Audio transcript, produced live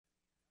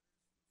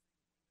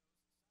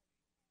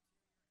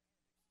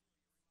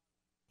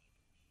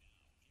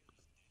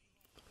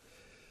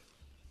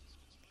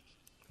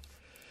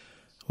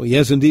Well,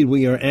 yes, indeed.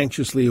 We are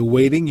anxiously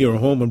awaiting your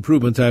home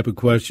improvement type of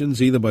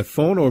questions, either by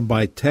phone or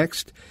by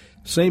text.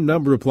 Same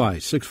number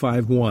applies,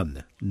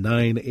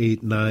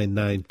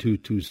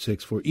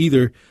 651-989-9226 for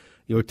either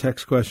your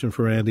text question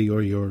for Andy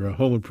or your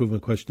home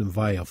improvement question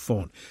via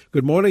phone.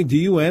 Good morning to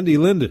you, Andy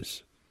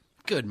Lindus.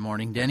 Good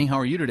morning, Denny. How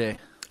are you today?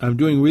 I'm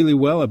doing really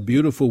well. A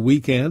beautiful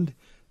weekend.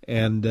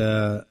 And,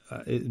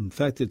 in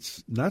fact,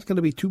 it's not going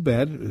to be too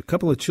bad. A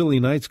couple of chilly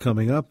nights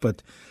coming up,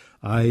 but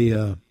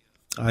I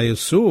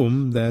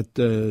assume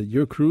that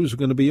your crews are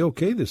going to be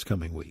okay this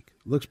coming week.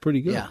 Looks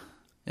pretty good.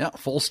 Yeah,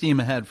 full steam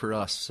ahead for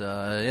us.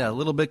 A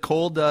little bit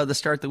cold to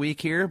start the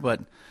week here,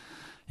 but,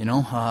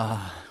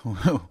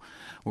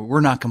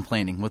 we're not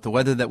complaining. With the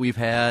weather that we've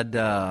had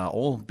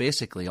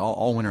basically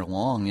all winter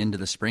long into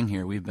the spring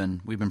here, we've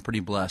been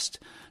pretty blessed.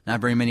 Not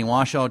very many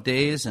washout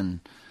days, and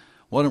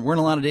we're in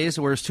a lot of days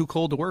where it's too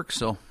cold to work,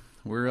 so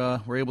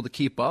we're able to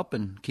keep up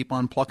and keep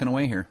on plucking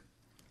away here.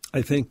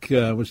 I think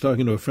I was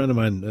talking to a friend of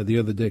mine the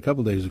other day, a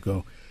couple of days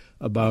ago,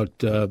 about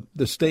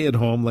the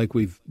stay-at-home like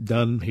we've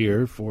done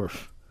here for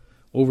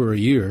over a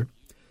year.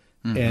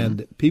 Mm-hmm.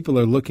 And people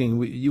are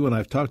looking, you and I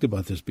have talked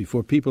about this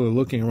before, people are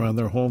looking around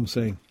their home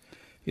saying,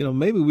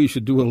 maybe we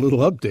should do a little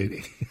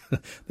updating.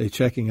 They're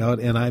checking out,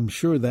 and I'm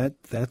sure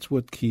that's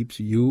what keeps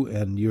you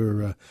and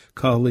your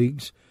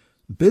colleagues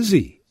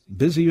busier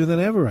than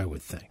ever, I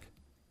would think.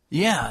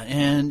 Yeah,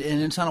 and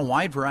it's on a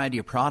wide variety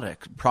of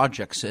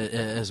projects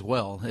as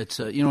well. It's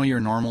your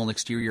normal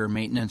exterior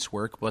maintenance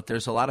work, but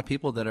there's a lot of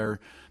people that are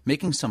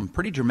making some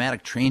pretty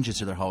dramatic changes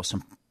to their house,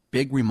 some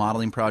big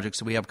remodeling projects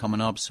that we have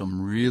coming up,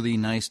 some really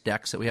nice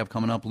decks that we have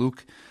coming up.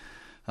 Luke,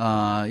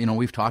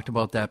 we've talked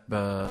about that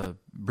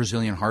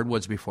Brazilian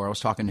hardwoods before. I was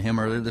talking to him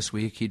earlier this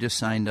week. He just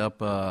signed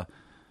up.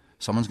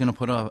 Someone's going to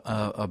put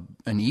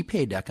an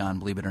e-pay deck on,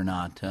 believe it or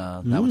not.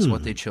 That was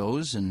what they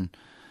chose, and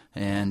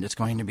it's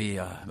going to be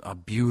a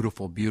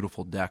beautiful,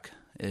 beautiful deck,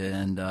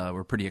 and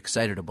we're pretty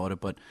excited about it.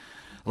 But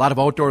a lot of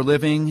outdoor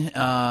living,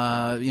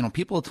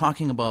 people are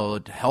talking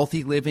about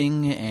healthy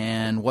living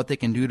and what they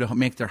can do to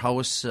make their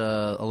house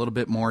a little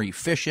bit more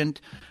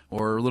efficient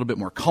or a little bit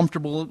more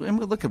comfortable. And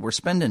we're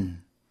spending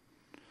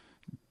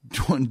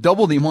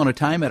double the amount of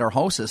time at our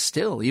houses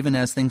still. Even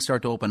as things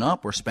start to open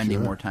up, we're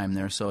spending more time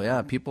there. So,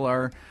 yeah, people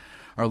are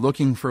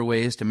looking for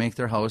ways to make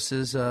their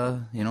houses,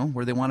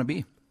 where they want to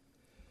be.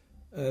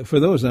 For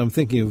those, I'm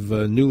thinking of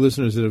new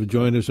listeners that have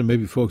joined us, and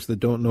maybe folks that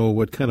don't know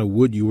what kind of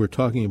wood you were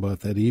talking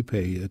about, that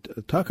e-pay.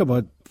 Talk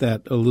about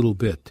that a little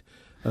bit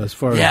as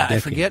far as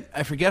decking.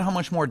 I forget how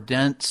much more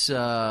dense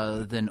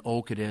than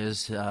oak it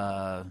is.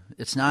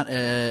 It's not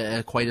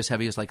quite as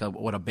heavy as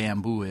what a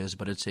bamboo is,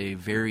 but it's a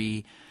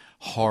very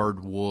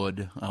hard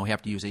wood. We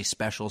have to use a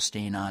special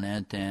stain on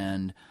it,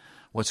 and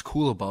what's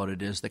cool about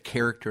it is the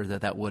character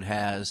that wood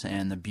has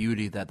and the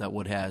beauty that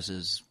wood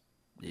has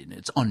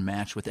it's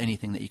unmatched with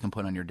anything that you can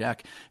put on your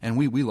deck. And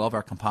we love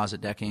our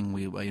composite decking.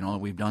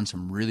 We've done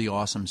some really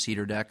awesome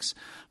cedar decks,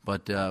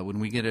 but when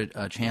we get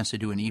a chance to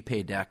do an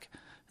e-pay deck,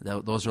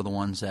 those are the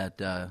ones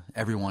that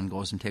everyone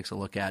goes and takes a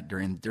look at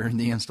during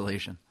the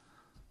installation.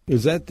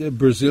 Is that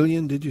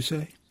Brazilian, did you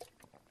say?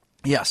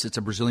 Yes, it's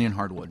a Brazilian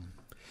hardwood.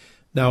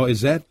 Now,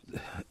 is that,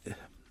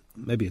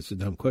 maybe it's a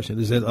dumb question,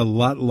 is it a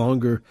lot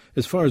longer,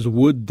 as far as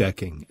wood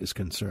decking is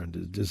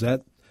concerned, does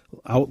that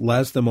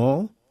outlast them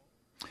all?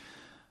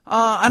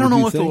 I don't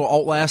know if it will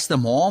outlast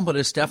them all, but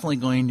it's definitely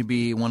going to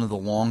be one of the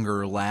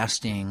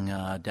longer-lasting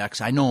decks.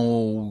 I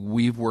know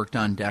we've worked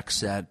on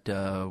decks that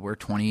were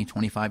 20,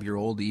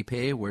 25-year-old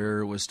e-pay where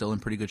it was still in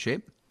pretty good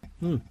shape.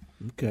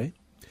 Okay.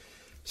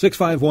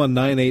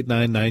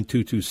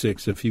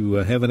 651-989-9226. If you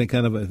have any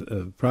kind of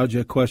a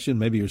project question,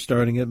 maybe you're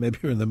starting it, maybe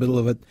you're in the middle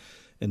of it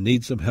and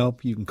need some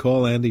help, you can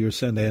call Andy or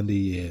send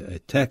Andy a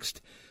text.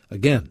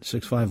 Again,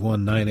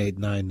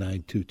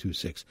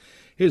 651-989-9226.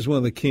 Here's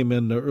one that came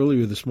in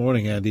earlier this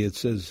morning, Andy. It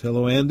says,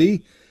 "Hello,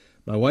 Andy.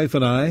 My wife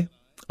and I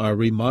are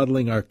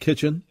remodeling our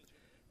kitchen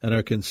and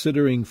are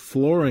considering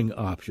flooring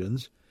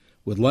options.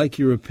 Would like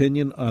your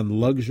opinion on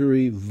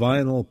luxury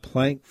vinyl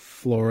plank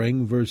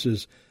flooring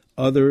versus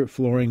other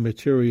flooring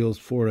materials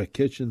for a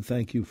kitchen.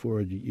 Thank you for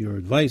your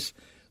advice.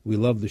 We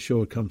love the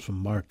show." It comes from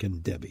Mark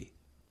and Debbie.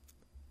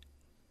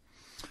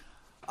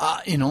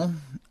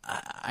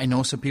 I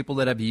know some people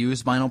that have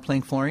used vinyl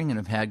plank flooring and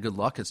have had good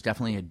luck. It's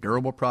definitely a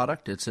durable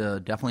product. It's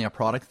definitely a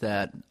product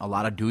that a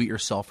lot of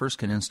do-it-yourselfers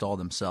can install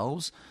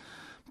themselves.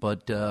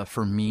 But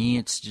for me,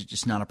 it's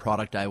just not a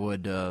product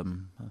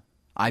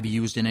I've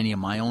used in any of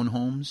my own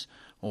homes,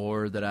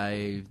 or that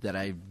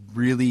I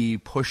really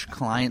push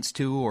clients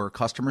to or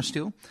customers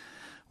to.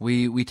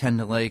 We tend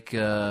to like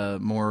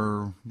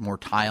more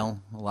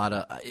tile. A lot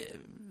of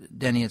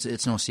Denny.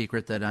 It's no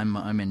secret that I'm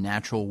a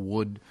natural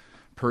wood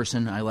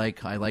person. I like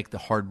the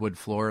hardwood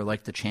floor. I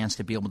like the chance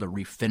to be able to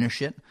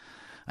refinish it.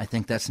 I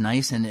think that's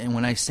nice. And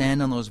when I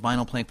sand on those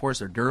vinyl plank floors,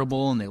 they're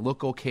durable and they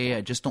look okay.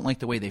 I just don't like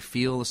the way they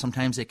feel.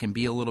 Sometimes they can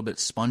be a little bit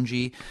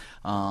spongy.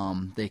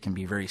 They can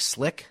be very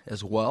slick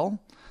as well.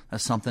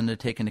 That's something to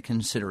take into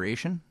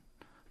consideration.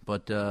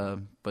 But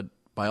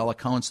by all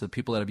accounts, the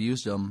people that have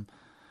used them,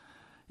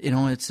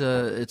 It's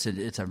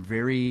a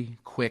very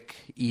quick,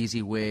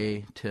 easy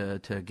way to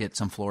get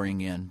some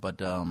flooring in,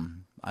 but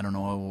I don't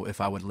know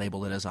if I would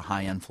label it as a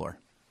high-end floor.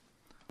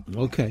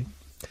 Okay.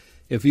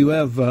 If you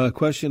have a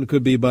question, it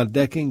could be about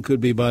decking,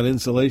 could be about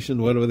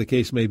insulation, whatever the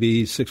case may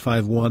be,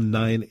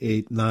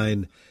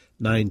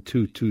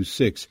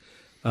 651-989-9226.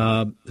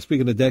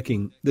 Speaking of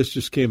decking, this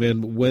just came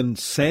in. When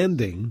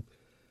sanding,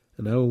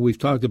 I know we've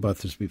talked about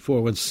this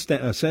before, when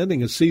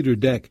sanding a cedar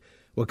deck,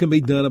 what can be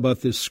done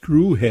about this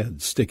screw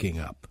head sticking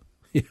up?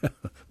 Yeah,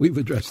 we've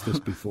addressed this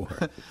before.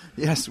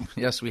 Yes,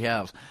 we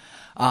have.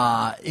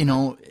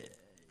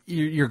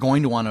 You're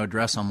going to want to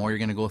address them, or you're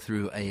going to go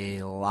through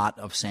a lot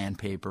of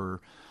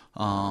sandpaper.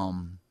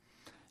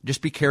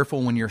 Just be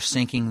careful when you're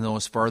sinking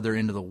those farther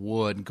into the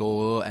wood.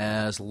 Go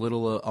as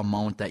little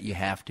amount that you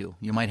have to.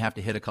 You might have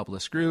to hit a couple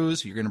of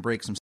screws. You're going to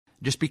break some.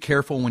 Just be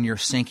careful when you're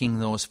sinking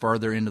those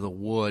farther into the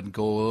wood.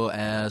 Go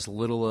as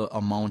little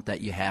amount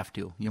that you have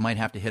to. You might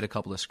have to hit a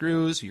couple of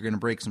screws. You're going to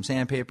break some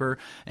sandpaper,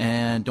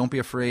 and don't be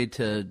afraid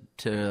to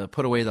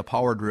put away the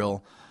power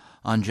drill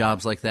on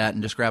jobs like that,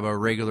 and just grab a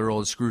regular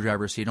old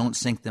screwdriver so you don't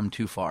sink them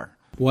too far.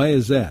 Why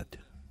is that?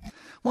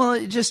 Well,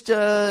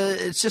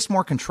 it's just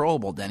more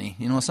controllable, Denny.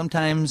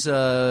 Sometimes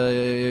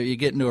you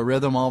get into a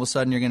rhythm. All of a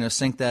sudden, you're going to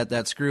sink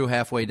that screw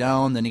halfway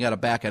down. Then you got to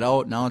back it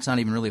out. Now it's not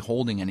even really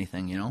holding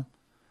anything. All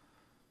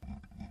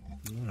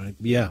right.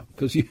 Yeah,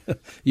 because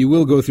you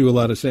will go through a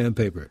lot of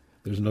sandpaper.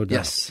 There's no doubt.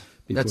 Yes,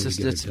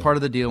 it's part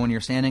of the deal when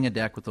you're sanding a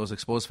deck with those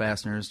exposed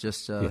fasteners.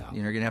 Just you're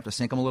going to have to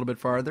sink them a little bit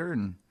farther,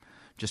 and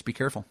just be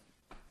careful.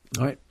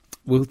 All right.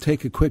 We'll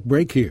take a quick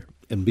break here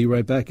and be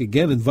right back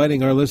again,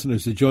 inviting our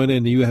listeners to join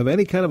in. If you have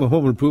any kind of a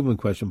home improvement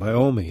question, by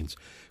all means,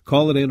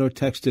 call it in or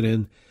text it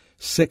in,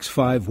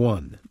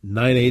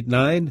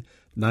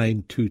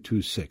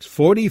 651-989-9226.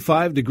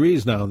 45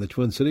 degrees now in the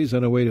Twin Cities,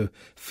 on our way to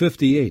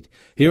 58.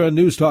 Here on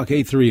News Talk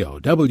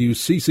 830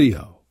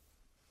 WCCO.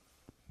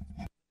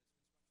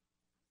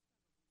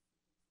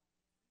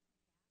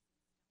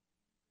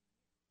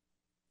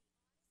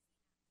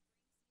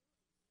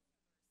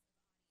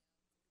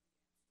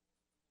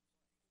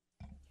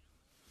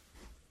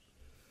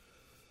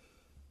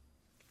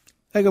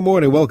 Hey, good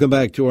morning. Welcome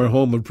back to our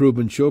Home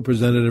Improvement Show,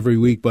 presented every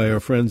week by our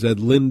friends at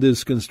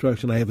Lindus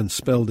Construction. I haven't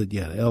spelled it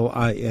yet,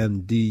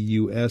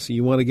 Lindus.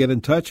 You want to get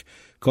in touch?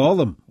 Call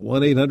them,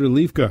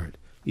 1-800-LEAF-GUARD.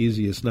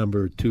 Easiest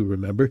number to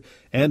remember.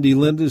 Andy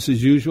Lindus,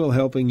 as usual,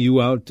 helping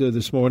you out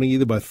this morning,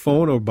 either by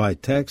phone or by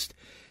text.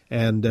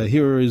 And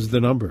here is the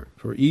number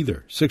for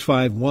either,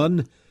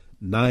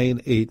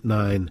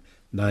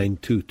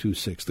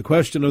 651-989-9226. The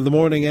question of the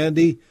morning,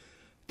 Andy,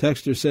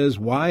 texter says,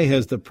 why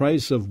has the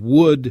price of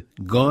wood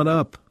gone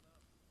up?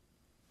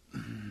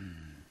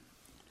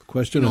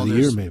 Question of the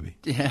year, maybe.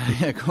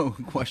 Yeah,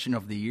 question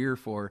of the year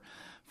for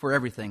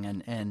everything,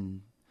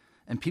 and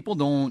people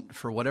don't,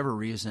 for whatever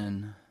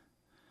reason,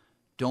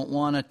 don't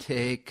want to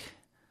take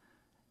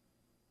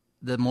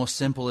the most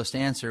simplest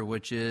answer,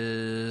 which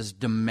is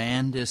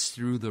demand is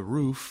through the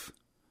roof,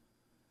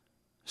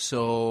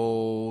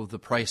 so the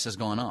price has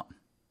gone up.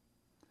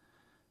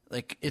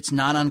 Like, it's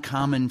not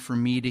uncommon for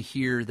me to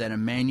hear that a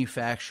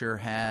manufacturer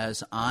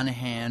has on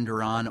hand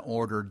or on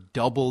order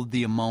doubled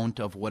the amount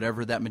of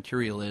whatever that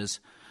material is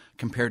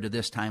compared to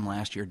this time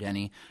last year,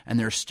 Denny, and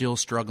they're still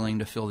struggling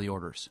to fill the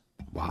orders.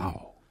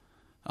 Wow.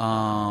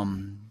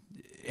 And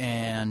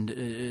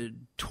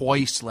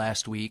twice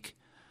last week,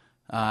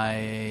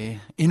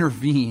 I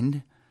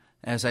intervened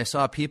as I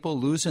saw people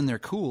losing their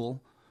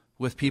cool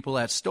with people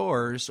at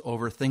stores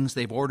over things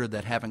they've ordered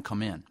that haven't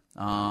come in.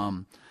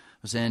 I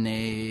was in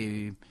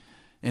a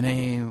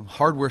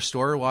hardware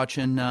store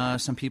watching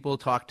some people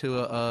talk to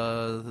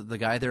the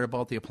guy there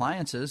about the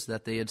appliances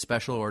that they had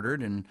special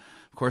ordered, and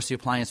of course the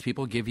appliance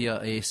people give you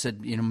a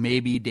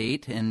maybe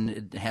date, and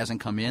it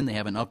hasn't come in. They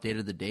haven't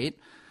updated the date.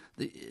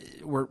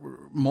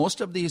 Most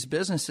of these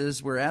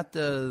businesses were at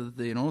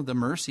the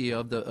mercy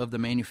of the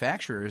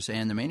manufacturers,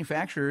 and the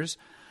manufacturers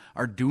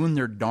are doing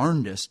their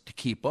darndest to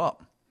keep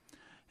up.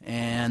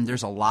 And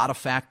there's a lot of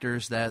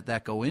factors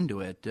that go into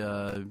it.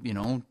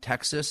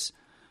 Texas,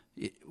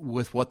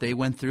 with what they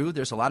went through,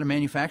 there's a lot of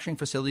manufacturing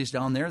facilities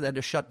down there that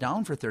are shut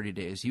down for 30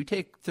 days. You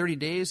take 30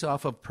 days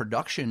off of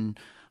production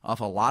of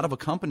a lot of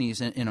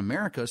companies in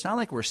America, it's not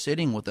like we're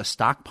sitting with a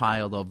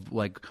stockpile of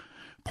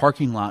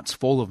parking lots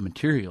full of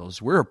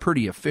materials. We're a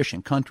pretty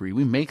efficient country.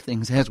 We make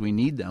things as we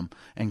need them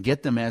and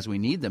get them as we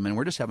need them, and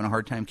we're just having a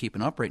hard time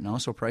keeping up right now,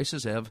 so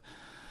prices are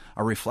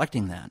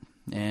reflecting that.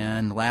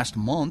 And last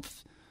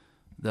month,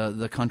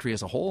 the country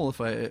as a whole,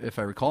 if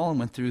I recall,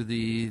 went through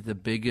the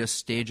biggest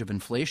stage of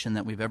inflation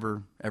that we've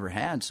ever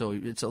had. So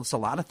it's a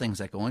lot of things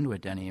that go into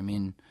it, Denny. I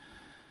mean,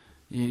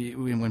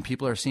 when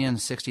people are seeing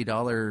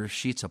 $60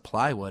 sheets of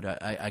plywood,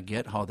 I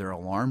get how they're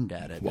alarmed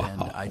at it. Wow.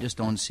 And I just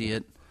don't see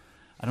it.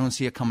 I don't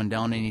see it coming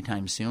down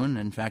anytime soon.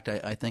 In fact,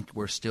 I think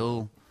we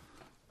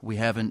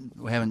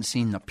haven't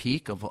seen the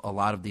peak of a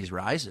lot of these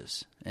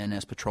rises. And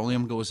as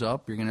petroleum goes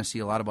up, you're going to see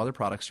a lot of other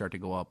products start to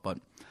go up. But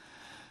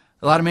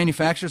A lot of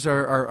manufacturers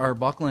are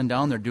buckling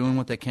down. They're doing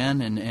what they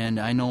can, and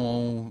I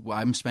know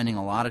I'm spending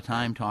a lot of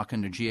time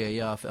talking to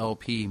GAF,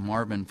 LP,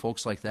 Marvin,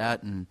 folks like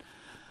that, and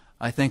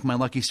I thank my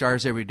lucky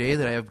stars every day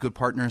that I have good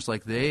partners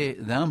like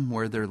them,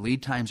 where their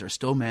lead times are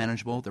still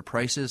manageable. Their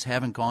prices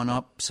haven't gone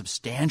up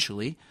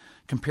substantially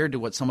compared to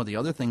what some of the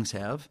other things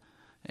have,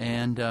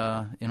 and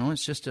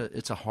it's just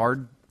it's a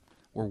hard.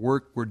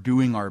 We're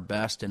doing our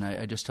best, and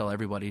I just tell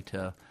everybody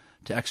to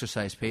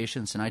exercise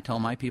patience. And I tell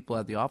my people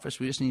at the office,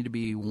 we just need to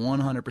be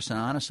 100%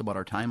 honest about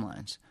our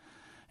timelines.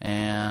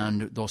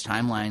 And those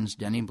timelines,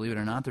 Denny, believe it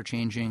or not, they're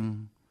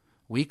changing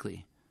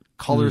weekly.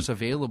 Colors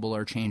available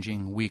are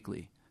changing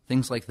weekly.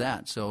 Things like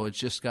that. So it's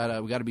just we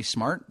got to be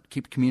smart,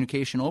 keep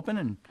communication open,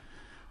 and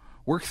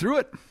work through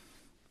it.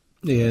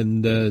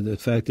 And the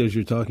fact is,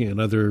 you're talking,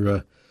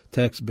 another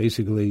text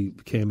basically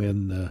came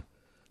in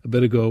a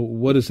bit ago.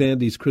 What does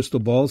Andy's crystal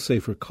ball say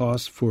for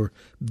costs for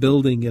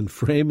building and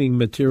framing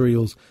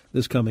materials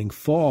this coming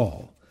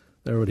fall?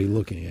 They're already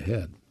looking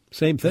ahead.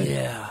 Same thing.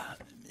 Yeah.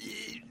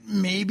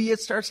 Maybe it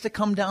starts to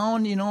come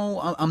down.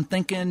 I'm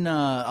thinking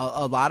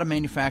a lot of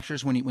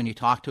manufacturers, when you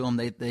talk to them,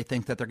 they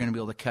think that they're going to be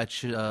able to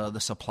catch the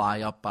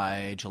supply up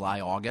by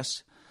July,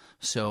 August.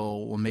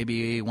 So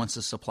maybe once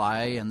the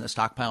supply and the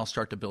stockpiles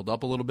start to build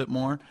up a little bit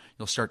more,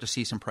 you'll start to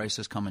see some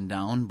prices coming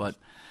down. But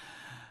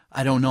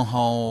I don't know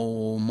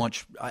how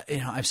much.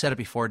 I've said it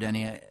before,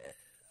 Denny.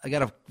 I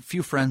got a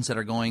few friends that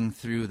are going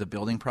through the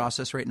building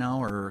process right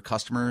now, or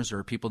customers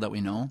or people that we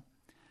know,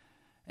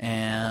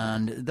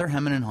 and they're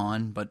hemming and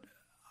hawing. But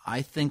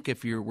I think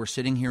if we're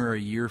sitting here a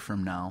year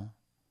from now,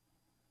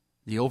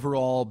 the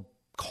overall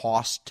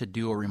cost to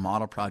do a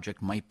remodel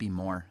project might be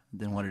more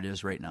than what it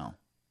is right now.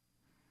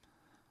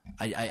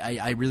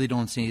 I really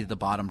don't see the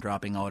bottom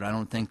dropping out. I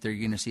don't think they're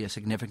going to see a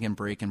significant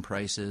break in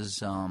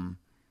prices.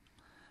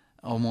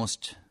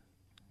 Almost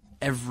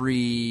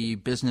every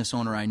business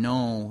owner I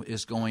know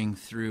is going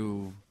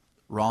through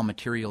raw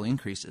material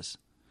increases.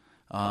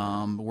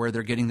 Where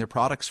they're getting their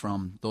products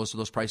from,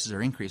 those prices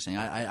are increasing.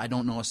 I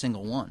don't know a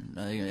single one.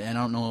 I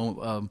don't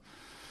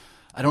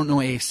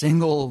know a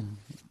single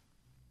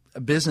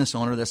business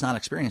owner that's not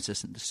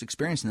experiencing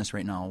this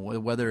right now.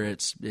 Whether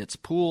it's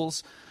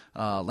pools,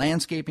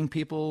 landscaping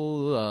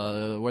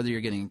people, whether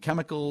you're getting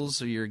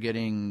chemicals or you're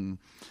getting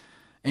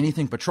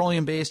anything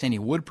petroleum based, any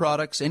wood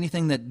products,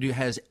 anything that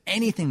has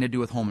anything to do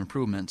with home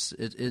improvements,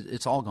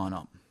 it's all gone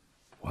up.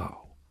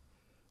 Wow.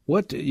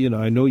 What,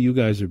 I know you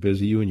guys are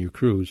busy, you and your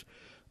crews.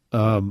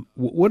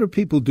 What are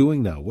people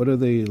doing now? What are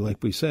they,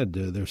 like we said,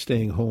 they're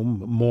staying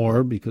home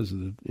more because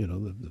of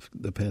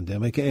the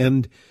pandemic,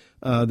 and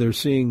they're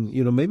seeing,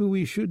 maybe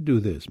we should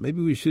do this,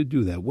 maybe we should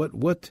do that.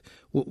 What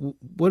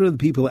are the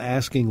people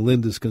asking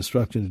Lindus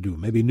Construction to do?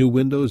 Maybe new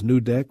windows,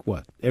 new deck,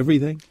 what?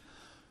 Everything?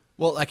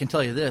 Well, I can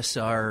tell you this: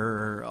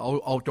 our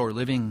outdoor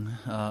living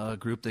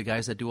group, the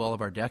guys that do all of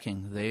our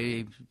decking,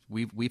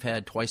 we've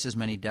had twice as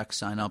many decks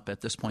sign up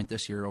at this point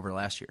this year over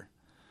last year.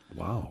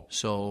 Wow!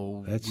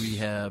 So we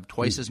have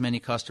twice as many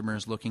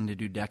customers looking to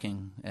do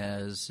decking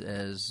as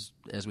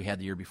we had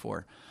the year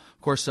before.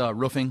 Of course,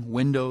 roofing,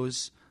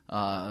 windows,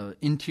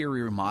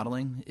 interior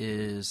remodeling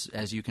is,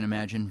 as you can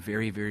imagine,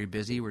 very, very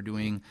busy. We're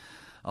doing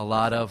a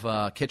lot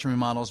of kitchen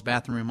remodels,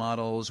 bathroom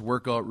remodels,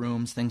 workout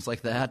rooms, things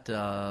like that,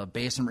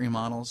 basement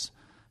remodels,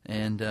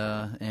 and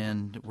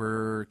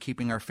we're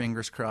keeping our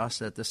fingers crossed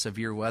that the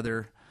severe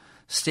weather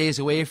stays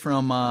away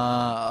from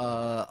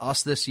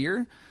us this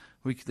year.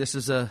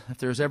 If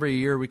there's ever a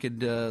year we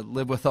could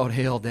live without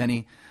hail,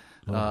 Denny,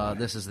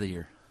 this is the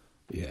year.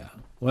 Yeah.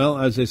 Well,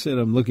 as I said,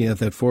 I'm looking at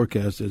that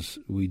forecast, as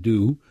we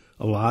do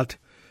a lot.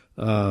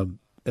 It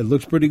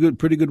looks pretty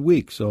good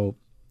week. So,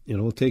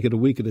 we'll take it a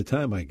week at a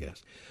time, I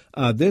guess.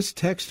 This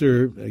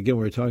texter, again,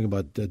 we're talking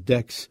about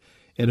decks.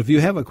 And if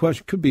you have a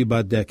question, could be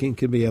about decking,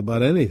 could be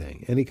about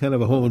anything, any kind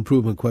of a home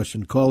improvement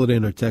question, call it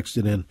in or text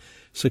it in,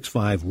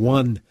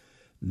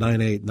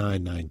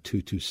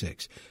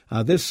 651-989-9226.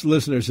 This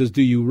listener says,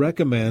 do you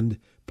recommend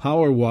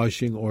power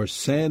washing or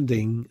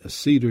sanding a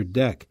cedar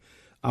deck?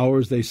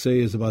 Ours, they say,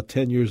 is about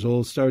 10 years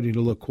old, starting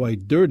to look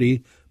quite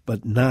dirty,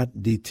 but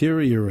not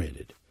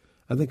deteriorated.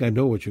 I think I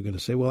know what you're going to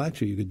say. Well,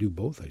 actually, you could do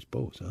both, I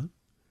suppose, huh?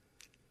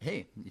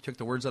 Hey, you took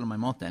the words out of my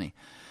mouth, Denny.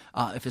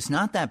 If it's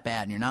not that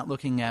bad and you're not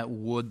looking at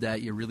wood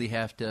that you really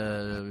have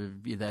to,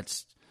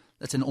 that's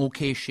an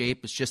okay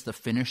shape, it's just the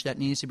finish that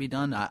needs to be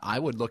done, I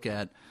would look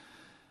at,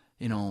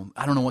 I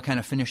don't know what kind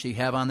of finish you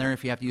have on there.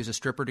 If you have to use a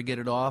stripper to get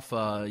it off,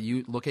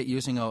 you look at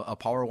using a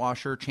power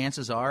washer.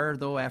 Chances are,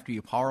 though, after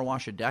you power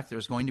wash a deck,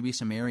 there's going to be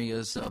some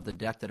areas of the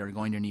deck that are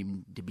going to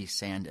need to be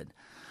sanded.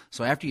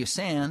 So after you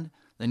sand,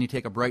 then you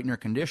take a brightener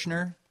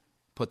conditioner,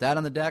 put that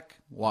on the deck,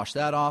 wash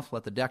that off,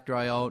 let the deck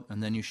dry out,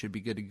 and then you should be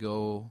good to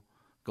go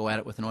at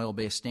it with an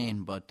oil-based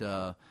stain. But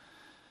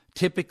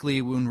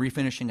typically when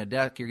refinishing a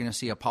deck, you're going to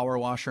see a power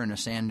washer and a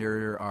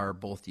sander are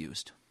both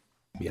used.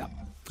 Yeah,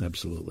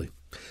 absolutely.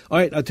 All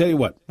right, I'll tell you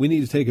what, we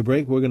need to take a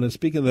break. We're going to,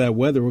 speaking of that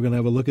weather, we're going to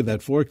have a look at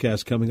that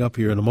forecast coming up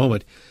here in a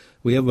moment.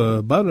 We have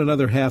about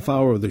another half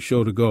hour of the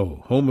show to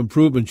go. Home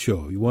Improvement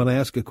Show. You want to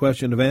ask a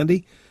question of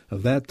Andy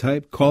of that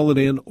type? Call it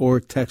in or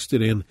text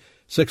it in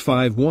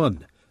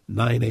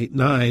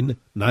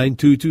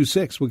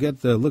 651-989-9226. We'll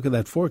get a look at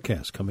that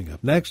forecast coming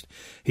up next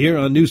here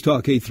on News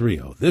Talk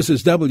 830. This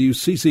is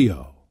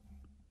WCCO.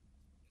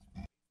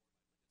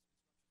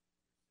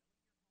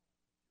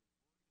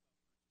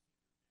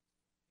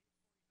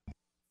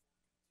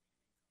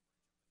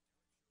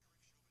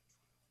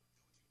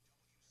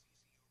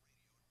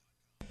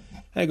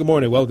 Hey, good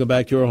morning. Welcome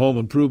back to our Home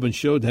Improvement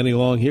Show. Denny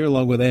Long here,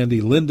 along with Andy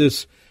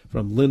Lindus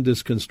from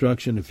Lindus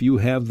Construction. If you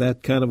have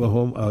that kind of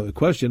a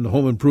question,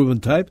 home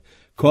improvement type,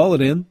 call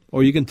it in,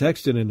 or you can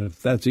text it in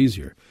if that's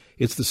easier.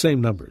 It's the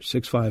same number,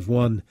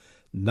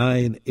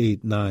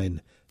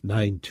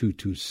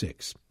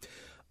 651-989-9226.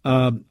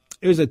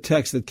 Here's a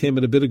text that came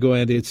in a bit ago,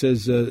 Andy. It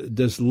says,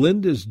 does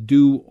Lindus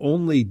do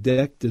only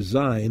deck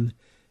design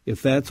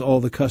if that's all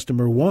the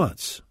customer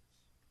wants?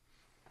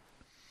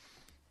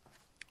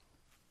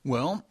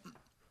 Well,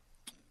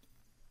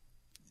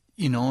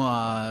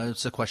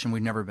 it's a question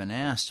we've never been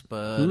asked,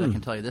 but I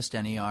can tell you this,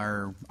 Denny,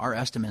 our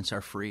estimates are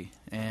free.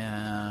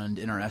 And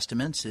in our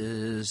estimates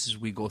is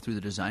we go through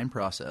the design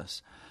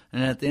process.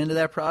 And at the end of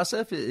that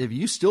process, if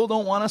you still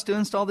don't want us to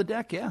install the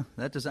deck, yeah,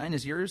 that design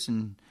is yours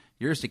and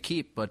yours to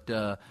keep. But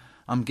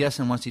I'm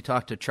guessing once you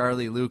talk to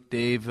Charlie, Luke,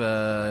 Dave,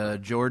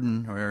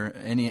 Jordan, or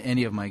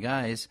any of my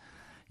guys,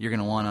 you're going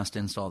to want us to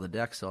install the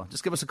deck. So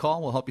just give us a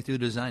call. We'll help you through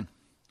the design.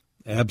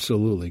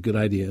 Absolutely. Good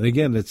idea. And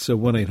again, it's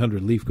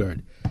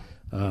 1-800-LEAF-GUARD.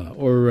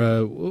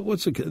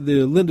 What's the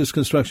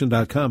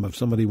LindusConstruction.com if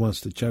somebody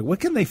wants to check. What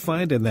can they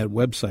find in that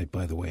website,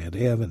 by the way? And I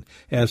haven't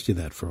asked you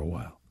that for a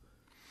while.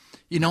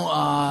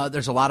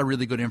 There's a lot of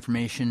really good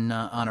information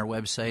on our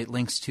website,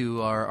 links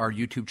to our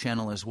YouTube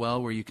channel as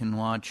well, where you can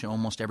watch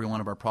almost every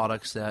one of our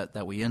products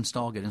that we get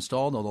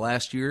installed. Although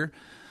last year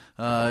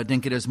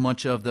didn't get as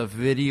much of the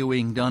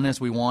videoing done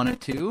as we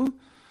wanted to,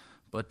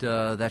 but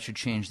that should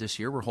change this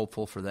year. We're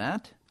hopeful for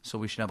that. So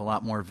we should have a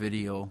lot more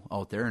video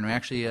out there. And we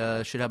actually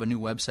should have a new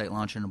website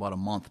launch in about a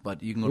month.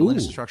 But you can go to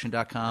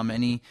LindusConstruction.com.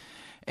 Any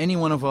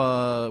one of,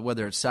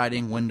 whether it's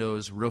siding,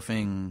 windows,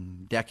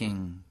 roofing,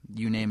 decking,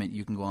 you name it,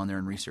 you can go on there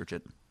and research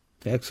it.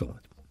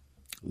 Excellent.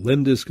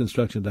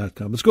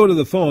 LindusConstruction.com. Let's go to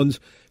the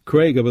phones.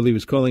 Craig, I believe,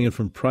 is calling in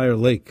from Prior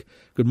Lake.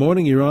 Good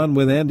morning. You're on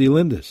with Andy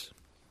Lindus.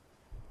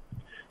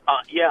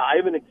 I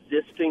have an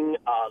existing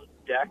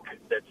deck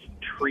that's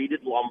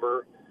treated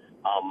lumber.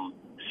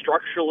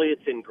 Structurally,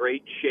 it's in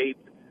great shape.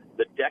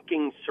 The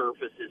decking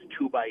surface is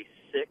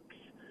 2x6.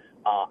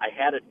 I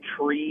had a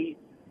tree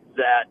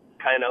that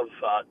kind of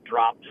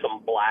dropped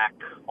some black,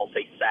 I'll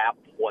say sap,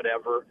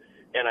 whatever,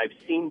 and I've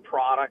seen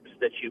products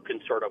that you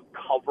can sort of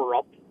cover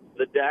up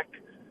the deck.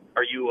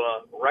 Are you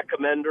a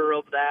recommender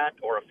of that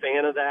or a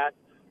fan of that?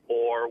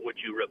 Or would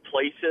you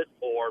replace it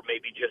or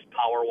maybe just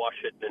power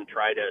wash it and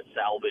try to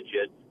salvage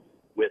it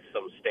with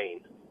some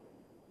stain?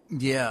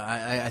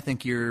 Yeah, I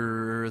think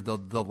you're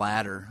the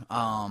latter.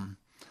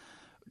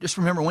 Just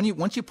remember,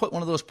 once you put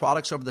one of those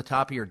products over the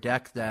top of your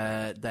deck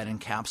that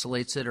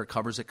encapsulates it or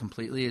covers it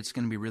completely, it's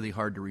going to be really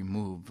hard to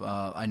remove.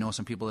 I know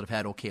some people that have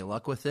had okay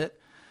luck with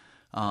it,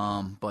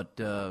 but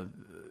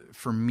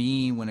for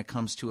me, when it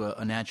comes to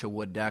a natural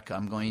wood deck,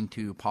 I'm going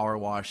to power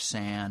wash,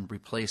 sand,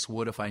 replace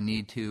wood if I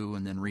need to,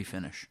 and then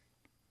refinish.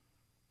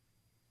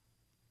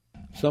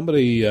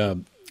 Somebody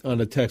on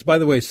a text. By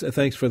the way,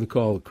 thanks for the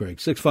call, Craig.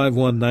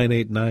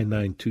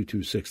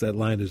 651-989-9226. That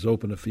line is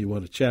open if you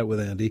want to chat with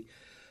Andy.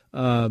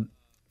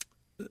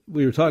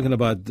 We were talking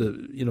about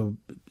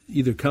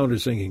either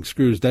countersinking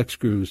screws, deck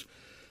screws,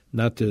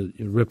 not to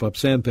rip up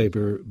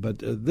sandpaper. But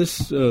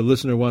this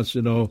listener wants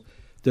to know: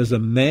 does a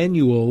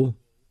manual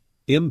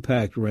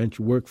impact wrench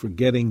work for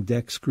getting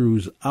deck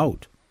screws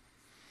out?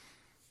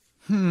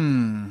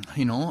 I'm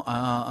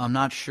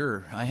not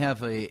sure. I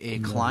have a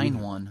Klein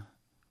one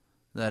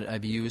that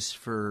I've used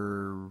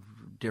for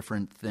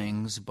different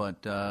things,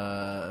 but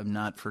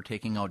not for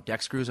taking out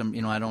deck screws.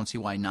 I don't see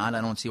why not. I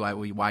don't see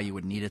why you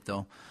would need it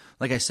though.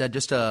 Like I said,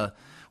 just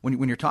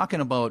when you're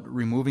talking about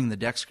removing the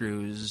deck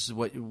screws,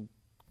 what you're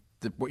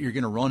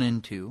going to run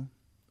into,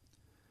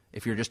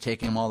 if you're just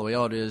taking them all the way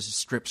out, is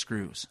strip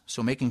screws.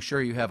 So making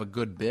sure you have a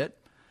good bit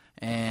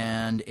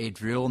and a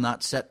drill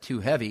not set too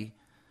heavy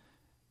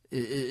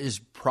is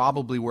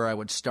probably where I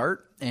would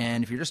start.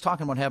 And if you're just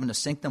talking about having to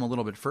sink them a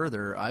little bit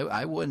further,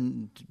 I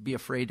wouldn't be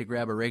afraid to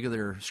grab a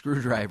regular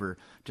screwdriver,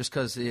 just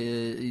because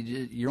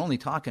you're only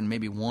talking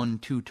maybe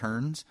 1-2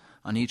 turns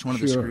on each one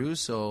of the screws.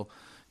 So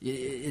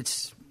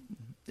it's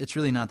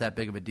really not that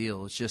big of a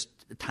deal. It's just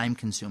time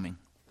consuming.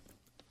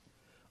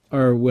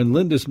 When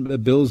Lindus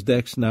builds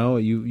decks now,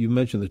 you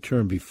mentioned the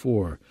term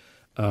before,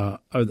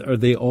 are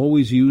they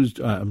always used,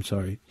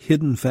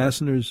 hidden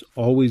fasteners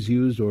always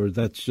used, or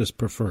that's just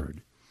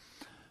preferred?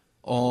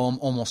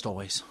 Almost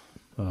always.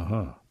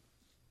 Uh-huh.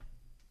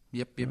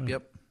 Yep.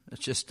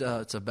 It's just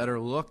it's a better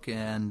look,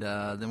 and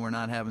then we're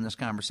not having this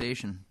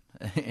conversation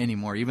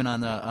anymore, even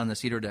on the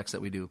cedar decks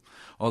that we do,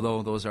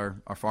 although those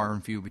are far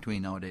and few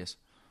between nowadays.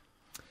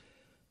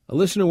 A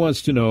listener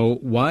wants to know,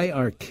 why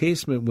are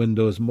casement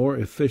windows more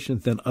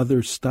efficient than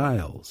other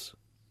styles?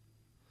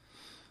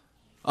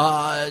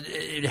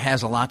 It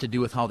has a lot to do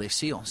with how they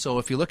seal. So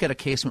if you look at a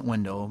casement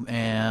window,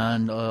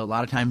 and a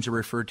lot of times they're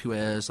referred to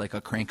as like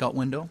a crank-out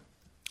window,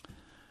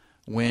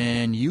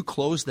 when you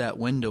close that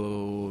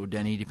window,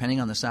 Denny, depending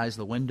on the size of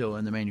the window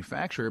and the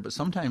manufacturer, but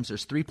sometimes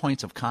there's 3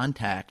 points of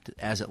contact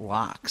as it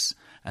locks,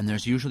 and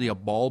there's usually a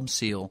bulb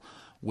seal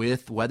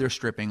with weather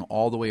stripping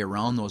all the way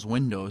around those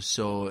windows.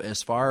 So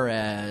as far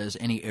as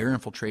any air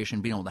infiltration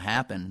being able to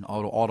happen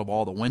out of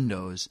all the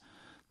windows,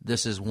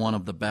 this is one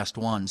of the best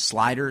ones.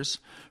 Sliders,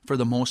 for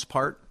the most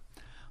part,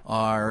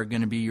 are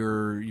going to be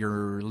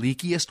your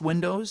leakiest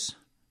windows.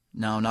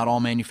 Now, not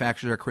all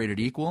manufacturers are created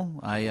equal.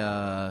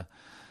 I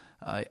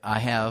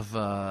have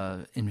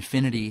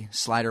infinity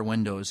slider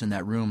windows in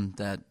that room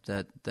that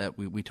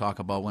we talk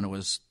about when it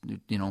was,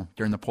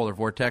 during the polar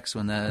vortex,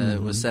 when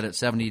it was set at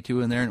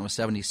 72 in there and it was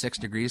 76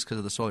 degrees because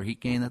of the solar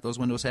heat gain that those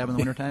windows have in the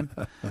wintertime.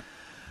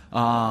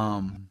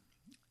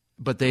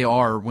 But they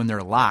are, when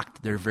they're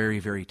locked, they're very,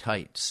 very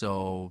tight.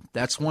 So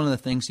that's one of the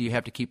things you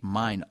have to keep in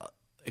mind.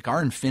 Like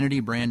our Infinity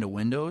brand of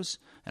windows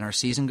and our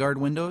Season Guard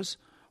windows,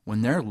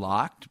 when they're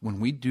locked, when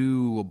we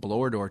do a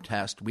blower door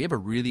test, we have a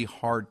really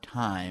hard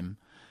time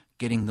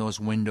getting those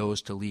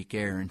windows to leak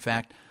air. In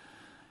fact,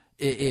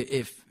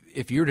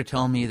 if you were to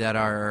tell me that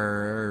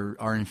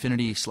our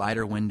Infinity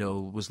slider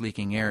window was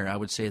leaking air, I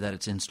would say that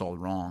it's installed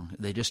wrong.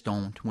 They just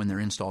don't when they're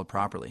installed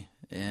properly.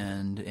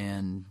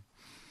 And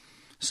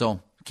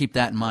so keep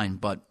that in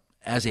mind. But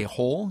as a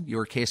whole,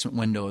 your casement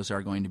windows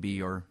are going to be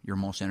your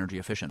most energy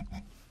efficient.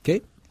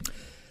 Okay.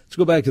 Let's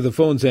go back to the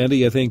phones,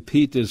 Andy. I think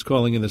Pete is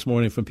calling in this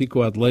morning from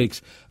Pequot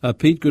Lakes.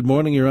 Pete, good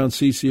morning. You're on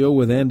CCO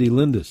with Andy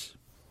Lindus.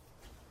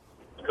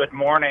 Good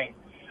morning.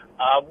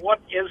 What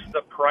is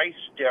the price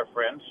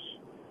difference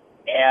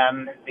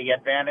and the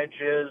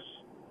advantages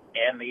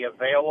and the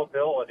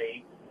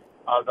availability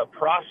of the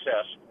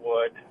processed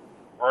wood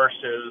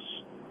versus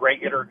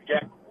regular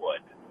deck wood?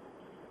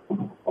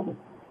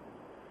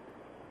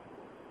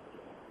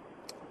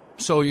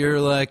 So you're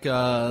like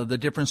the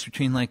difference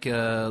between like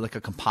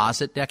a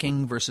composite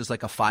decking versus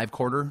like a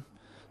 5/4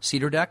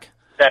 cedar deck?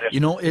 That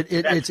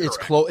is,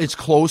 it's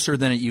closer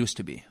than it used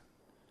to be.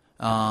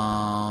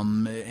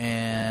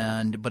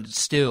 But it's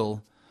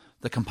still,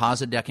 the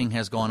composite decking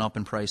has gone up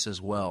in price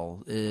as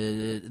well.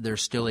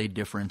 There's still a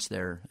difference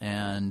there,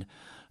 and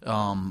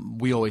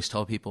we always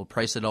tell people,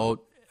 price it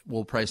out.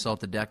 We'll price out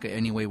the deck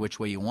any way, which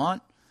way you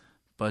want,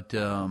 but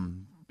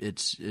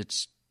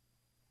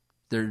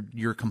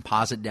your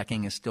composite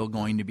decking is still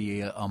going to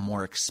be a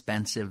more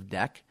expensive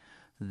deck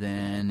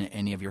than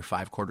any of your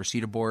 5/4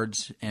 cedar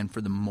boards, and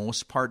for the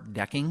most part,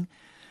 decking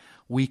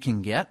we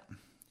can get.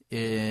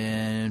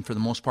 And for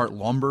the most part,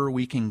 lumber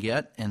we can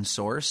get and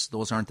source.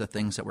 Those aren't the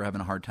things that we're having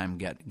a hard time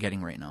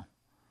getting right now.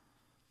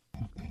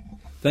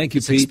 Thank you,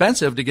 Pete. It's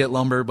expensive to get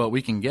lumber, but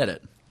we can get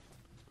it.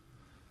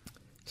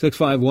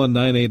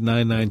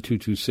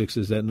 651-989-9226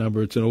 is that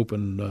number. It's an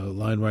open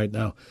line right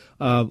now.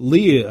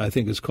 Lee, I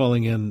think, is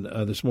calling in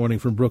this morning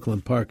from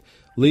Brooklyn Park.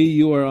 Lee,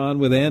 you are on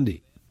with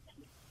Andy.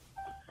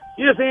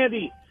 Yes,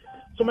 Andy.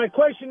 So my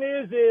question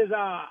is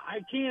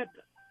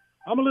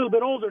I'm a little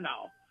bit older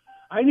now.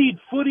 I need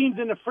footings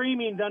and the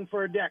framing done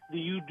for a deck. Do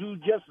you do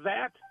just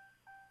that?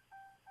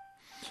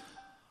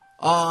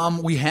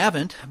 We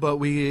haven't, but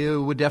we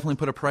would definitely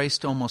put a price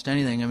to almost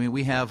anything. I mean,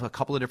 we have a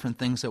couple of different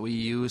things that we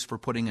use for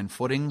putting in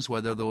footings,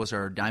 whether those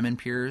are diamond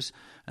piers,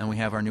 and we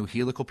have our new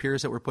helical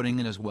piers that we're putting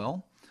in as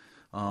well.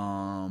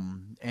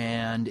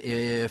 And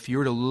if you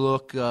were to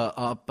look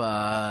up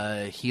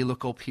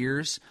helical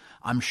piers,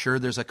 I'm sure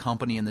there's a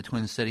company in the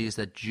Twin Cities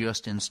that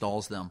just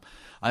installs them.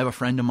 I have a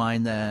friend of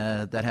mine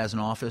that has an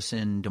office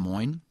in Des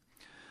Moines.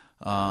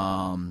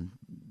 Home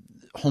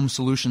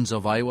Solutions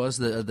of Iowa is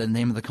the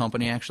name of the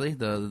company, actually,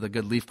 the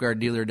good leaf guard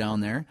dealer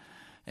down there.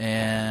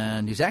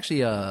 And he's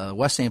actually a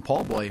West St.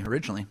 Paul boy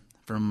originally,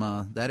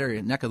 from that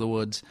area, neck of the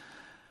woods.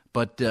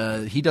 But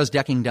he does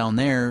decking down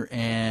there,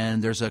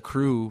 and there's a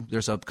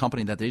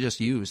company that they just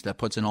use that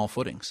puts in all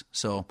footings.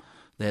 So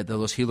they have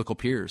those helical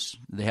piers.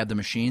 They have the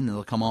machine, and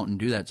they'll come out and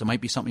do that. So it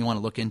might be something you want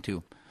to look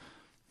into.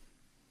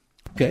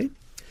 Okay.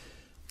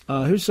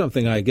 Here's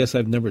something I guess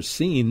I've never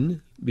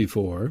seen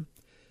before,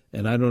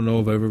 and I don't know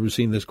if I've ever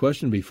seen this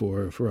question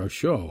before for our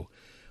show.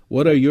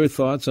 What are your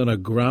thoughts on a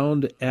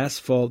ground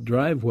asphalt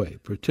driveway,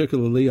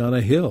 particularly on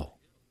a hill?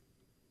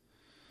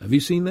 Have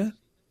you seen that?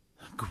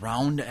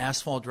 Ground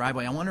asphalt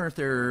driveway. I wonder if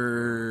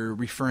they're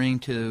referring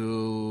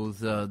to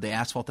the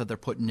asphalt that they're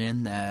putting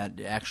in that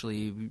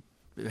actually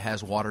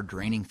has water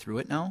draining through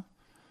it now.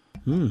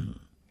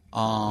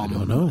 I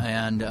don't know.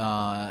 And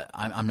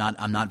I'm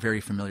not very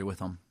familiar with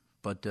them,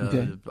 but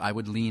okay. I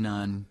would lean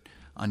on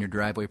your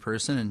driveway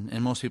person,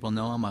 and most people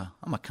know I'm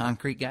a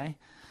concrete guy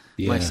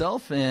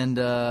myself, and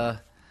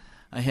I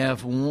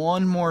have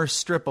one more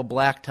strip of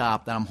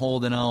blacktop that I'm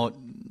holding out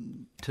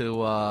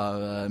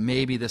to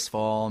maybe this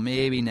fall,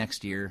 maybe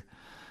next year,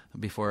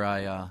 before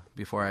I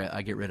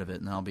get rid of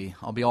it, and I'll be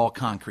all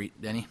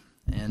concrete, Denny.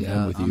 And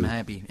I'm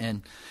happy.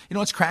 And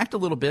it's cracked a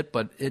little bit,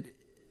 but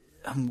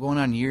I'm going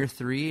on year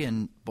 3,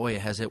 and boy,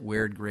 has it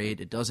weared great.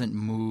 It doesn't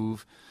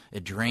move.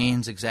 It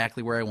drains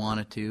exactly where I want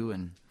it to,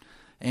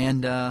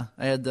 and I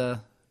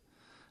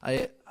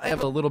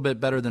have a little bit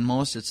better than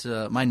most. It's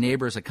my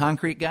neighbor is a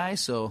concrete guy,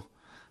 so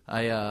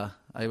I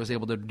was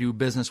able to do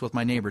business with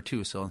my neighbor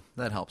too, so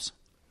that helps.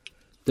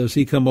 Does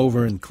he come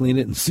over and clean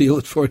it and seal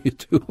it for you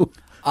too?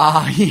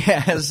 He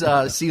has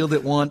sealed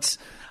it once.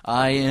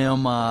 I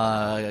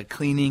am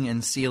cleaning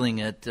and sealing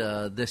it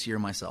this year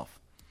myself.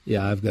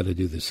 Yeah, I've got to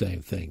do the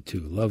same thing, too.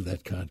 Love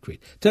that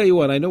concrete. Tell you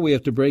what, I know we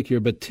have to break here,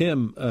 but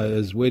Tim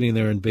is waiting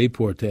there in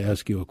Bayport to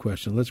ask you a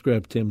question. Let's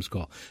grab Tim's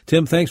call.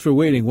 Tim, thanks for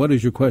waiting. What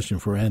is your question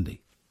for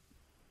Andy?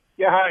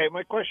 Yeah, hi.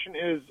 My question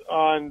is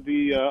on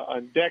the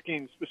on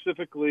decking.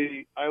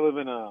 Specifically, I live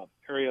in a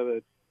area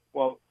that,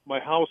 my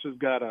house has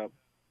got a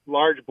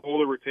large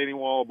boulder retaining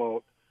wall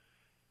about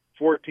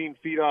 14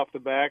 feet off the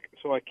back,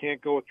 so I can't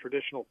go with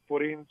traditional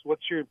footings.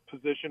 What's your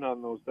position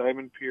on those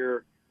diamond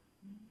pier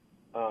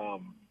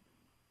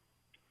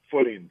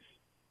footings?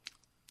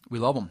 We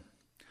love them.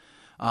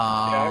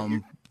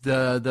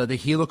 The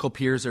helical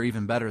piers are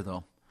even better,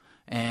 though.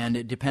 And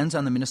it depends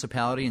on the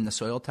municipality and the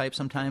soil type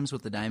sometimes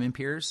with the diamond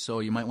piers, so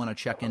you might want to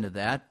check into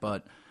that.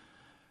 But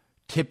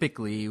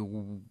typically,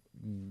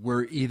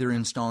 we're either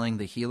installing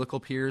the helical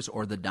piers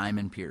or the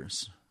diamond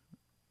piers.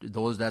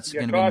 That's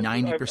going to be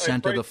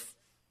 90% of the...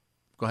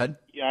 Go ahead.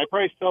 Yeah, I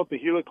priced out the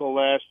helical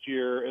last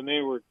year, and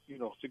they were,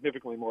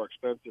 significantly more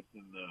expensive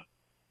than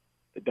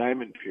the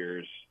diamond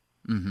piers.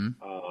 Mm-hmm.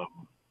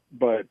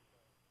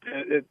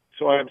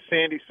 So I have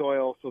sandy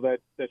soil, so that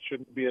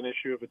shouldn't be an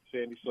issue if it's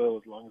sandy soil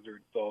as long as they're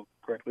installed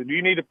correctly. Do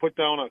you need to put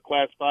down a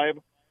Class 5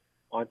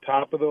 on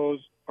top of those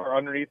or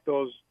underneath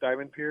those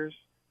diamond piers?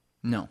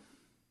 No.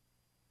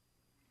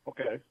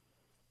 Okay.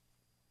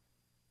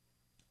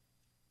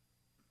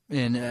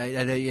 And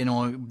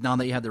now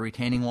that you have the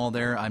retaining wall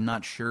there, I'm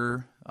not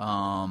sure.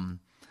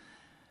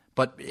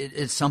 But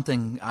it's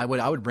something I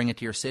would bring it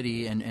to your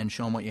city and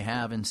show them what you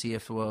have and see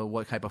if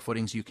what type of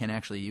footings you can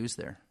actually use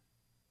there.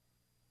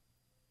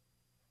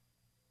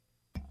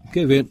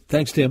 Okay, Vin.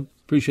 Thanks, Tim.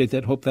 Appreciate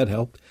that. Hope that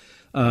helped.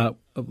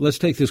 Let's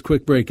take this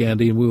quick break,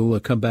 Andy, and we'll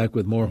come back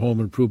with more home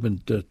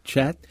improvement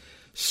chat.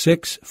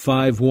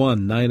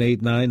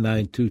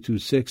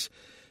 651-989-9226.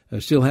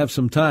 Still have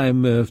some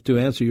time to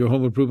answer your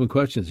home improvement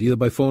questions, either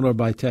by phone or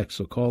by text.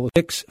 So call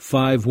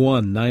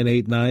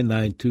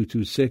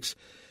 651-989-9226.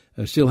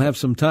 Still have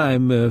some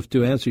time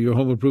to answer your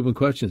home improvement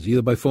questions,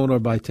 either by phone or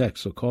by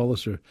text. So call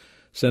us or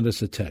send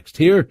us a text.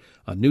 Here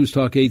on News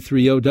Talk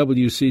 830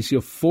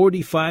 WCCO,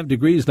 45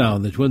 degrees now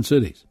in the Twin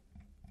Cities.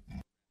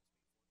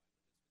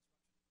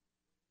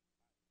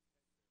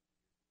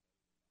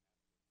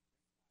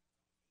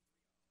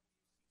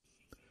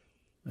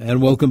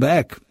 And welcome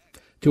back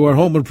to our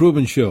home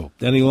improvement show.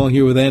 Danny Long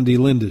here with Andy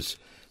Lindus.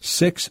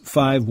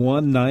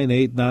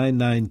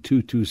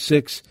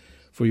 651-989-9226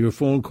 for your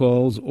phone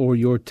calls or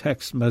your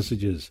text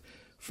messages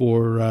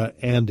for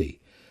Andy.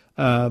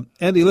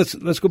 Andy,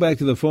 let's go back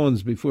to the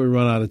phones before we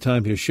run out of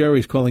time here.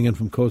 Sherry's calling in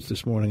from Coates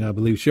this morning, I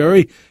believe.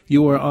 Sherry,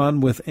 you are on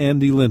with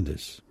Andy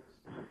Lindus.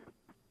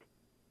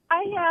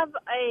 I have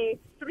a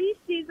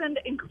 3-seasoned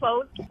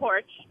enclosed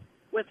porch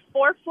with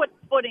 4-foot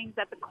footings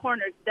at the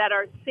corners that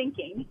are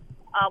sinking,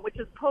 which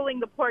is pulling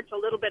the porch a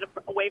little bit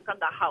away from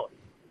the house.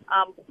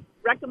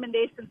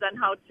 Recommendations on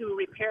how to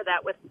repair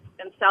that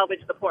and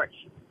salvage the porch.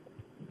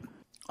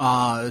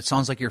 It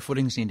sounds like your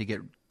footings need to get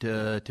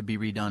to be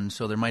redone,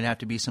 so there might have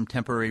to be some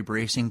temporary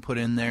bracing put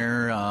in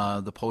there,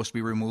 the post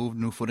be removed,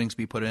 new footings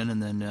be put in, and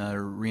then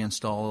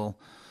reinstall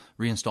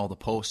the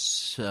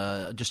posts.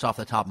 Just off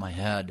the top of my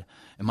head,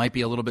 it might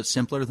be a little bit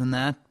simpler than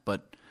that,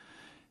 but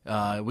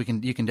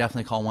you can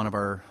definitely call one of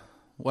our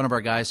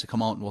guys to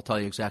come out, and we'll tell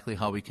you exactly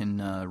how we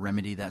can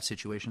remedy that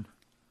situation.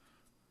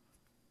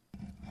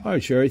 All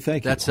right, Sherry,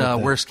 thank you. That's a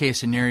worst-case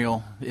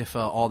scenario if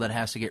all that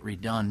has to get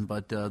redone.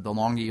 But the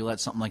longer you let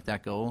something like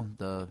that go,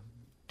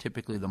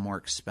 typically the more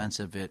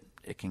expensive it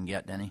can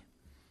get, Denny.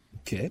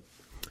 Okay.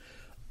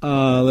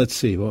 Let's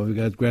see. Well, we've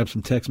got to grab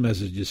some text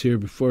messages here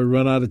before we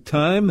run out of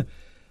time.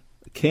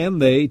 Can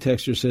they,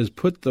 texter says,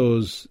 put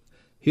those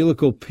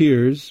helical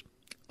piers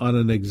on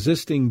an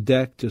existing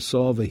deck to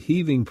solve a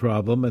heaving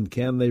problem, and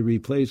can they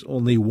replace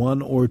only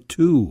one or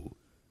two?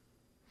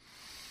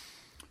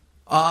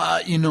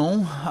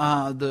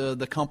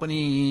 The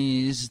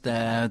companies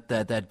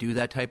that do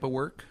that type of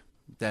work,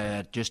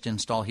 that just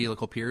install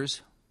helical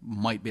piers,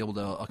 might be able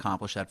to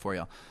accomplish that for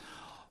you.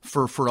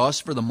 For us,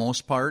 for the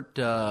most part,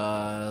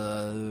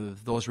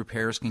 those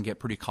repairs can get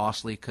pretty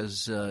costly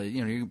because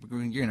you're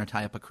going to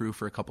tie up a crew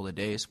for a couple of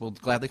days. We'll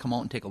gladly come out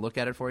and take a look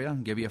at it for you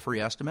and give you a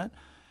free estimate,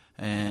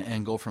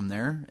 and go from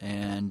there.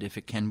 And if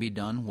it can be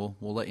done, we'll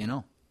let you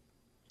know.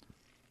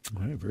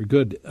 All right, very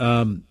good.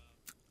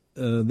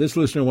 This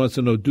listener wants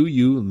to know, do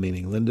you,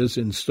 meaning Lindus,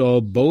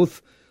 install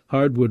both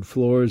hardwood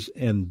floors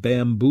and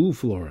bamboo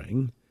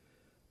flooring?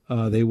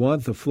 They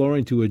want the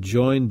flooring to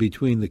adjoin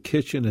between the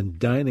kitchen and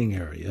dining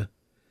area,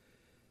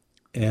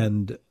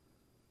 and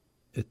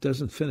it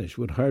doesn't finish.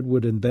 Would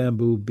hardwood and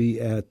bamboo be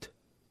at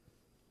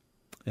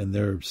And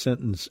their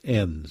sentence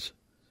ends.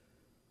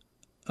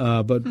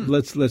 But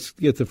let's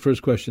get the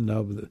first question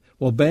now.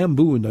 Well,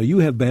 bamboo. Now, you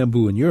have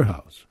bamboo in your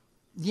house.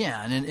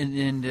 Yeah,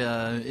 and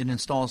it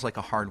installs like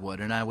a hardwood,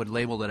 and I would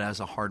label it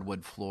as a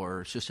hardwood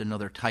floor. It's just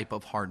another type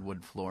of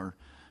hardwood floor.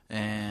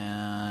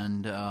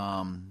 And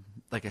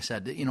like I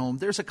said,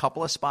 there's a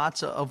couple of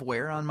spots of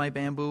wear on my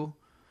bamboo,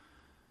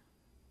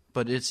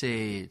 but it's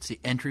the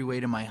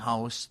entryway to my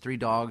house. 3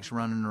 dogs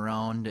running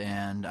around,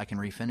 and I can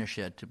refinish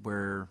it.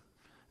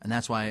 And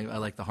that's why I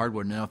like the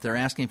hardwood. Now, if they're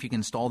asking if you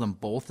can install them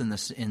both in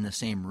the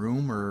same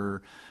room,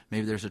 or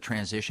maybe there's a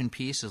transition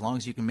piece, as long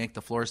as you can make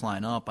the floors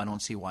line up, I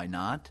don't see why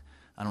not.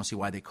 I don't see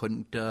why they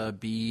couldn't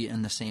be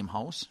in the same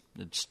house.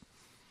 It's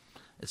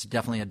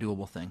definitely a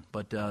doable thing.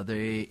 But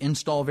they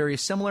install very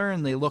similar,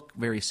 and they look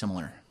very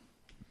similar.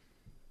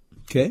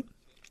 Okay.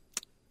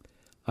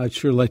 I'd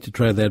sure like to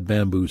try that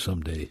bamboo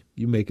someday.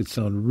 You make it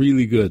sound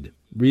really good,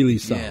 really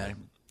solid.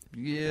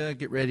 Yeah,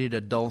 get ready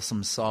to dull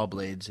some saw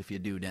blades if you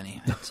do,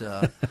 Denny.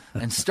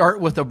 And start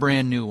with a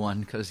brand new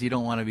one, because you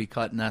don't want to be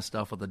cutting that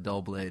stuff with a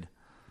dull blade.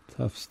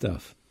 Tough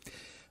stuff.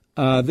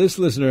 This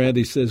listener,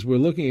 Andy, says, we're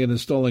looking at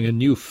installing a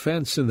new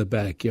fence in the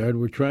backyard.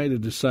 We're trying to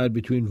decide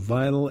between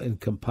vinyl and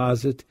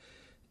composite.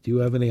 Do you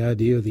have any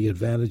idea of the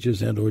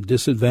advantages and or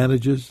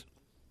disadvantages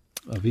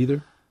of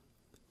either?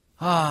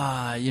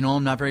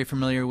 I'm not very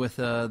familiar with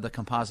the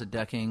composite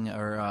decking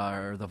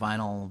or the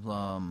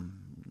vinyl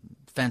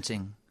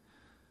fencing.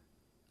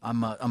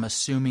 I'm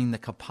assuming the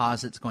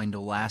composite's going to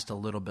last a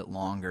little bit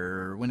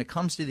longer. When it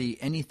comes to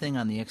anything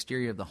on the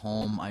exterior of the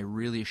home, I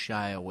really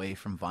shy away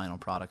from vinyl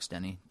products,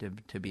 Denny,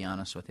 to be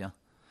honest with you.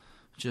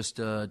 Just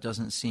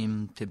doesn't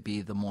seem to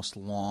be the most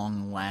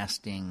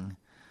long-lasting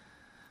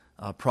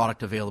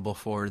product available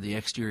for the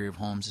exterior of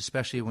homes,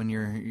 especially when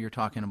you're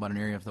talking about an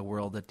area of the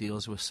world that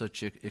deals with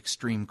such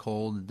extreme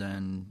cold.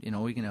 Then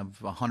we can have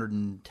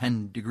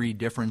 110-degree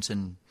difference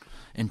in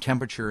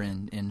temperature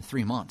in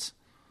 3 months.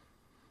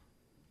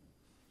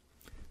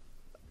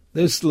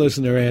 This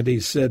listener,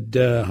 Andy, said,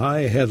 hi,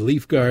 I had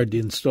Leaf Guard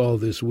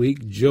installed this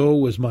week. Joe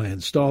was my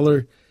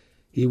installer.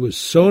 He was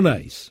so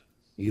nice.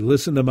 He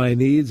listened to my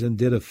needs and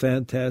did a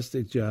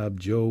fantastic job.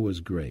 Joe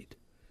was great.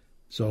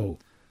 So,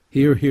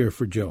 hear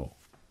for Joe.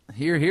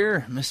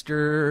 Hear,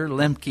 Mr.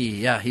 Lemke.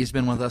 Yeah, he's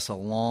been with us a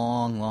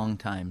long, long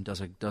time.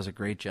 Does a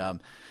great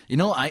job.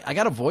 I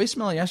got a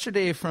voicemail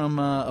yesterday from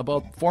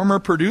about former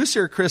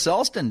producer Chris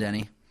Elston,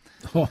 Denny.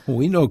 Oh,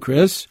 we know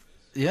Chris.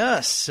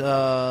 Yes,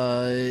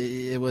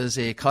 it was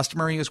a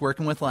customer he was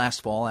working with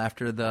last fall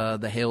after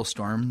the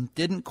hailstorm.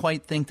 Didn't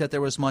quite think that there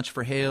was much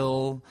for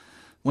hail.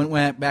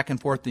 Went back and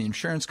forth with the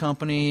insurance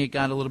company. It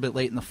got a little bit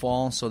late in the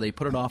fall, so they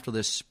put it off to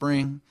this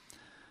spring.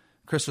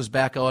 Chris was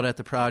back out at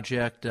the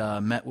project,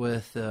 met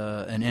with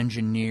an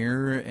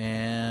engineer,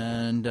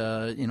 and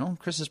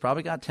Chris has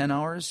probably got 10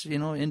 hours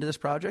into this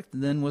project,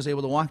 and then was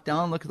able to walk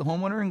down, look at the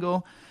homeowner, and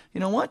go, you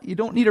know what, you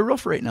don't need a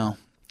roof right now.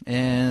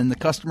 And the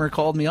customer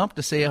called me up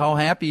to say how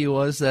happy he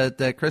was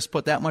that Chris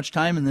put that much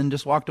time, and then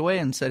just walked away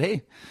and said,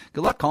 hey,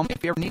 good luck, call me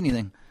if you ever need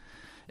anything.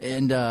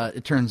 And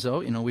it turns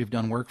out, we've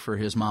done work for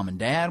his mom and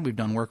dad, we've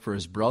done work for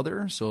his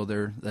brother, so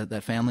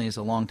that family is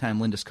a longtime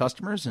Lindus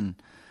customers, and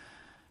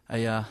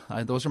I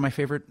those are my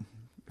favorite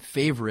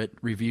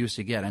reviews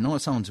to get. I know it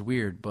sounds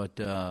weird,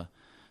 but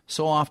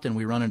so often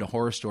we run into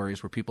horror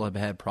stories where people have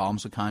had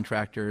problems with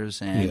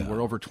contractors, and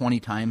we're over 20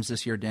 times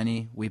this year,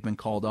 Denny. We've been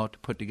called out to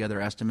put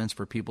together estimates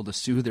for people to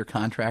sue their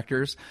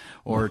contractors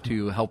or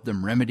to help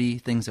them remedy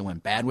things that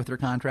went bad with their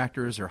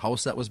contractors or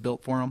house that was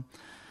built for them.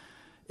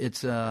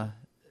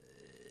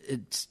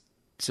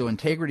 So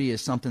integrity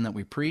is something that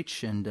we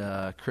preach,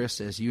 and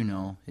Chris, as you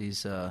know, he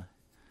has a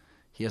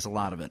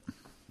lot of it.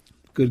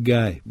 Good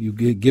guy. You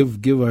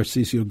give our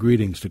CCO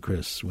greetings to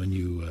Chris when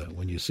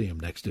you see him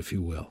next, if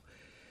you will.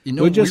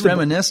 We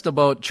reminisced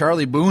about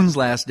Charlie Boone's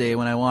last day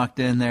when I walked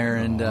in there,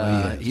 and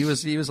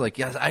yes. he was like,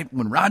 yes,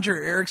 when Roger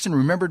Erickson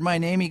remembered my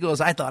name, he goes,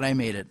 I thought I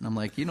made it. And I'm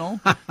like,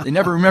 they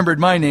never remembered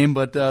my name,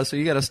 but so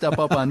you got to step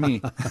up on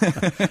me.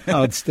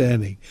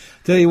 Outstanding.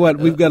 Tell you what,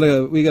 we got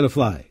to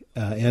fly,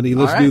 Andy.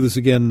 Let's do this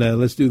again.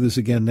 Let's do this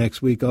again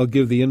next week. I'll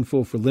give the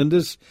info for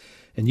Lindus,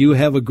 and you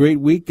have a great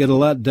week. Get a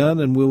lot done,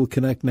 and we'll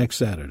connect next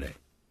Saturday.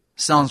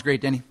 Sounds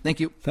great, Denny. Thank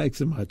you. Thanks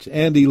so much.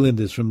 Andy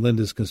Lindus from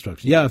Lindus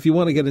Construction. Yeah, if you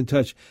want to get in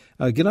touch,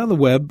 get on the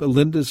web,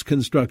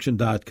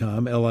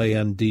 lindusconstruction.com,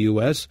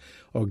 Lindus,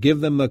 or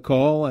give them a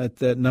call at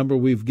that number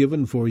we've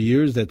given for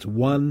years. That's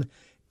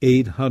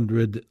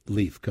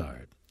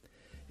 1-800-LEAF-GUARD.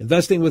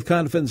 Investing with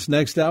Confidence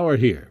next hour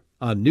here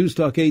on News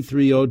Talk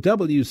 830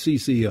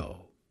 WCCO.